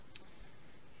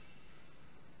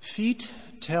Feet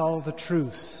tell the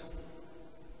truth.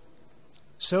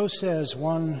 So says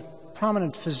one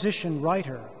prominent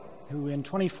physician-writer who in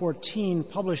 2014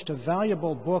 published a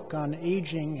valuable book on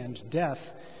aging and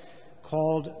death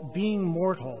called Being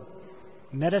Mortal,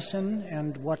 Medicine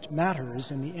and What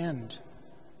Matters in the End.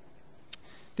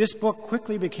 This book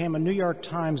quickly became a New York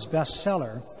Times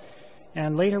bestseller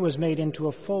and later was made into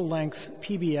a full-length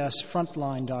PBS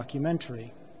Frontline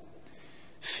documentary.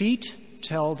 Feet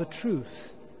tell the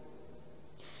truth.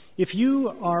 If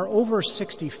you are over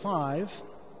 65,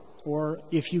 or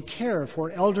if you care for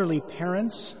elderly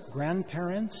parents,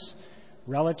 grandparents,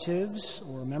 relatives,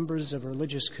 or members of a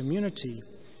religious community,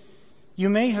 you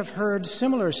may have heard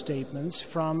similar statements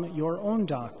from your own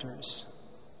doctors.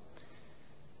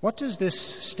 What does this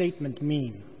statement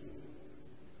mean?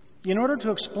 In order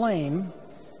to explain,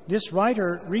 this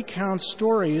writer recounts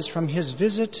stories from his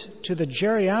visit to the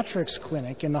geriatrics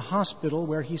clinic in the hospital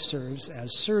where he serves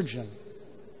as surgeon.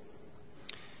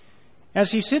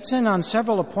 As he sits in on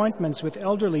several appointments with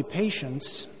elderly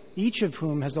patients, each of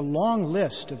whom has a long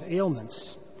list of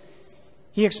ailments,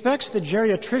 he expects the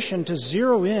geriatrician to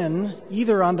zero in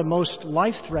either on the most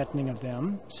life-threatening of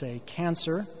them, say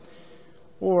cancer,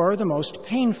 or the most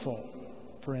painful,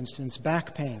 for instance,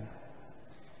 back pain.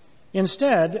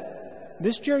 Instead,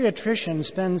 this geriatrician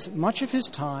spends much of his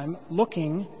time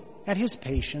looking at his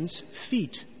patient's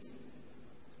feet.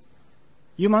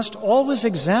 You must always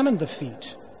examine the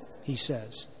feet, he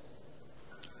says.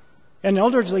 An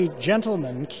elderly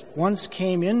gentleman once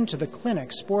came into the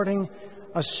clinic sporting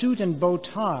a suit and bow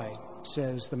tie,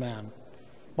 says the man.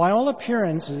 By all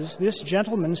appearances, this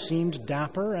gentleman seemed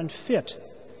dapper and fit.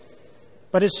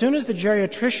 But as soon as the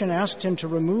geriatrician asked him to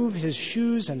remove his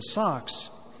shoes and socks,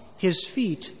 his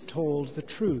feet told the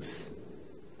truth.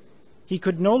 He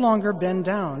could no longer bend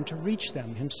down to reach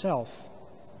them himself.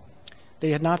 They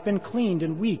had not been cleaned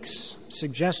in weeks,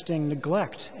 suggesting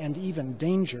neglect and even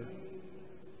danger.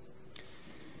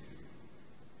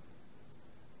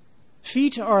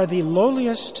 Feet are the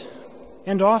lowliest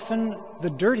and often the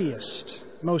dirtiest,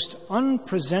 most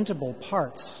unpresentable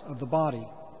parts of the body,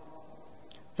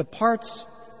 the parts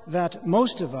that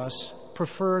most of us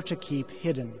prefer to keep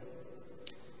hidden.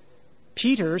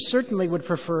 Peter certainly would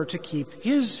prefer to keep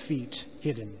his feet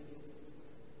hidden.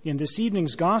 In this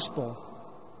evening's gospel,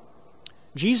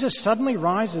 Jesus suddenly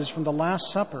rises from the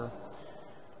Last Supper,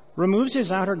 removes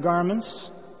his outer garments,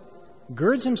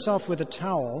 girds himself with a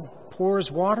towel,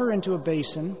 pours water into a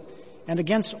basin, and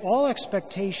against all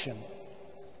expectation,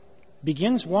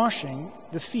 begins washing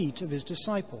the feet of his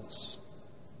disciples.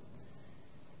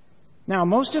 Now,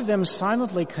 most of them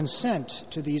silently consent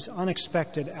to these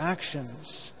unexpected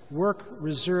actions, work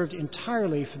reserved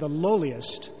entirely for the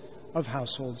lowliest of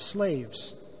household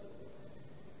slaves.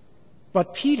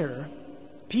 But Peter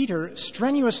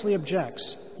strenuously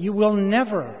objects. "You will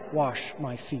never wash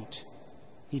my feet,"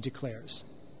 he declares.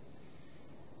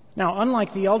 Now,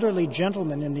 unlike the elderly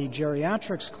gentleman in the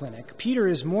geriatrics clinic, Peter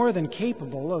is more than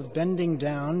capable of bending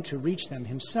down to reach them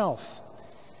himself.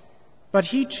 But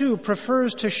he, too,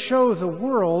 prefers to show the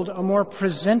world a more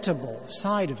presentable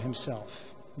side of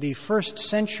himself, the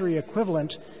first-century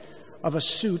equivalent of a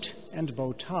suit and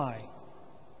bow tie.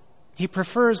 He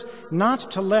prefers not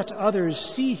to let others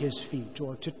see his feet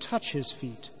or to touch his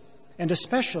feet, and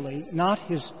especially not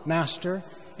his master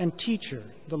and teacher,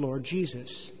 the Lord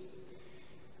Jesus.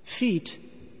 Feet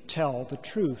tell the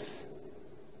truth.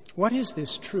 What is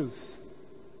this truth?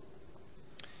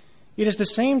 It is the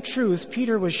same truth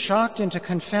Peter was shocked into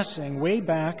confessing way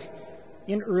back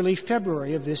in early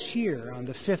February of this year, on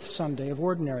the 5th Sunday of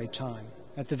Ordinary Time,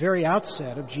 at the very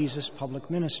outset of Jesus' public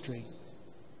ministry.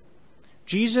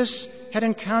 Jesus had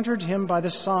encountered him by the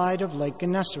side of Lake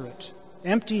Gennesaret,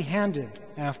 empty-handed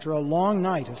after a long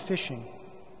night of fishing.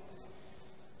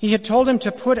 He had told him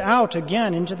to put out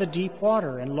again into the deep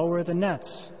water and lower the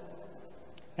nets.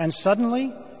 And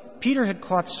suddenly, Peter had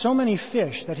caught so many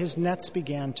fish that his nets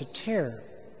began to tear.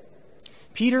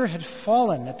 Peter had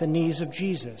fallen at the knees of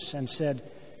Jesus and said,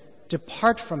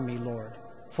 "Depart from me, Lord,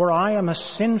 for I am a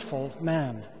sinful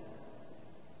man."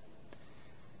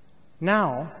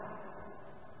 Now,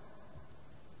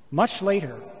 much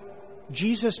later,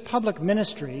 Jesus' public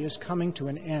ministry is coming to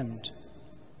an end.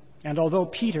 And although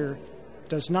Peter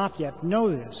does not yet know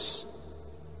this,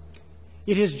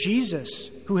 it is Jesus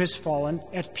who has fallen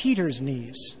at Peter's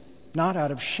knees, not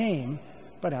out of shame,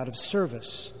 but out of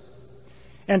service.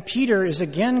 And Peter is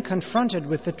again confronted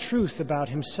with the truth about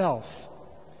himself,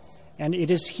 and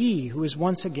it is he who is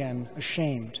once again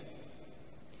ashamed.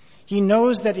 He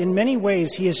knows that in many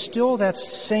ways he is still that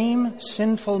same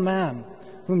sinful man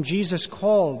whom Jesus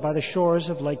called by the shores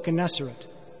of Lake Gennesaret.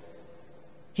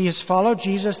 He has followed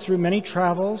Jesus through many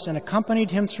travels and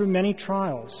accompanied him through many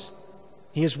trials.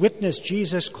 He has witnessed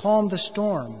Jesus calm the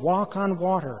storm, walk on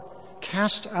water,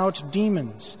 cast out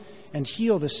demons, and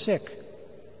heal the sick.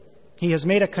 He has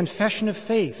made a confession of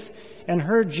faith and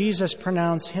heard Jesus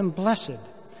pronounce him blessed,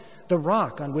 the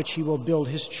rock on which he will build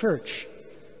his church,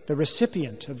 the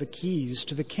recipient of the keys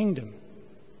to the kingdom.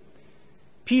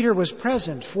 Peter was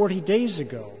present 40 days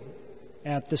ago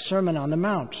at the Sermon on the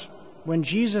Mount, when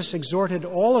Jesus exhorted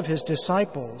all of his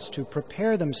disciples to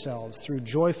prepare themselves through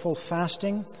joyful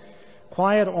fasting,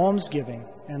 quiet almsgiving,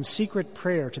 and secret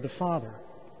prayer to the Father.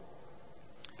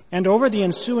 And over the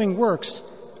ensuing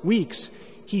weeks,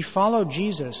 he followed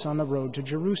Jesus on the road to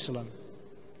Jerusalem.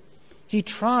 He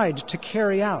tried to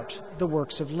carry out the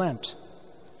works of Lent,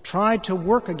 tried to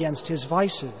work against his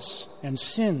vices and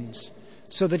sins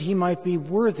so that he might be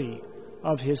worthy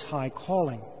of his high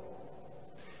calling.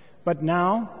 But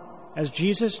now, as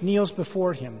Jesus kneels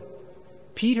before him,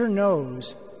 Peter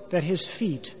knows that his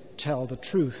feet tell the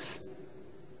truth.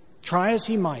 Try as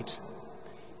he might,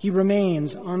 he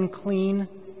remains unclean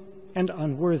and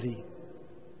unworthy.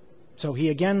 So he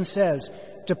again says,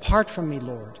 "Depart from me,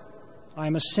 Lord. I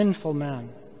am a sinful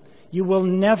man. You will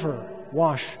never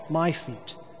wash my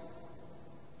feet.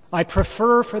 I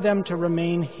prefer for them to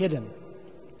remain hidden,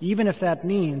 even if that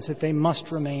means that they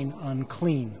must remain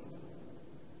unclean."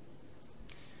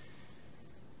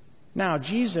 Now,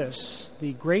 Jesus,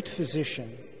 the great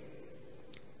physician,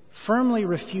 firmly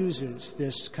refuses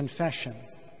this confession,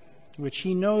 which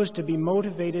he knows to be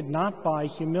motivated not by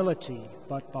humility,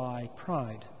 but by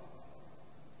pride.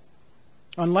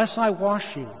 "Unless I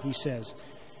wash you," he says,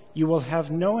 "you will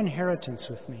have no inheritance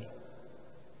with me."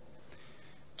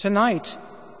 Tonight,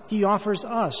 he offers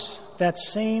us that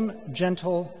same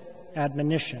gentle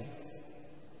admonition.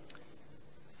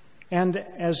 And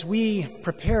as we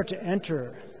prepare to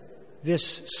enter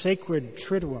this sacred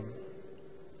Triduum,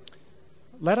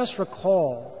 let us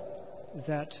recall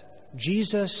that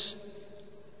Jesus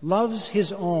loves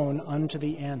his own unto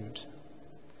the end,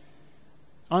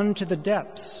 unto the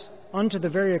depths, unto the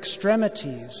very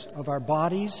extremities of our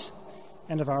bodies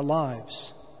and of our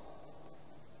lives.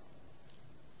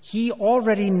 He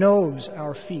already knows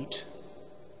our feet.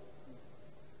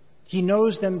 He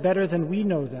knows them better than we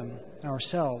know them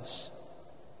ourselves.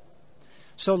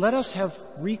 So let us have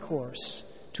recourse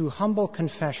to humble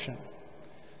confession,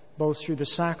 both through the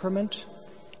sacrament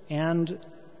and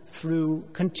through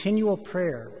continual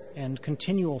prayer and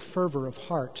continual fervor of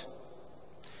heart.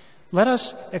 Let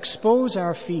us expose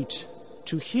our feet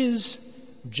to his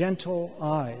gentle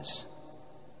eyes,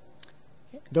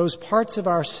 those parts of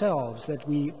ourselves that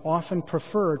we often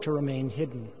prefer to remain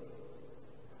hidden.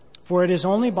 For it is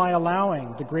only by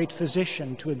allowing the great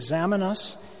physician to examine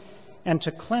us and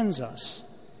to cleanse us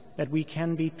that we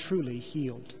can be truly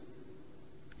healed.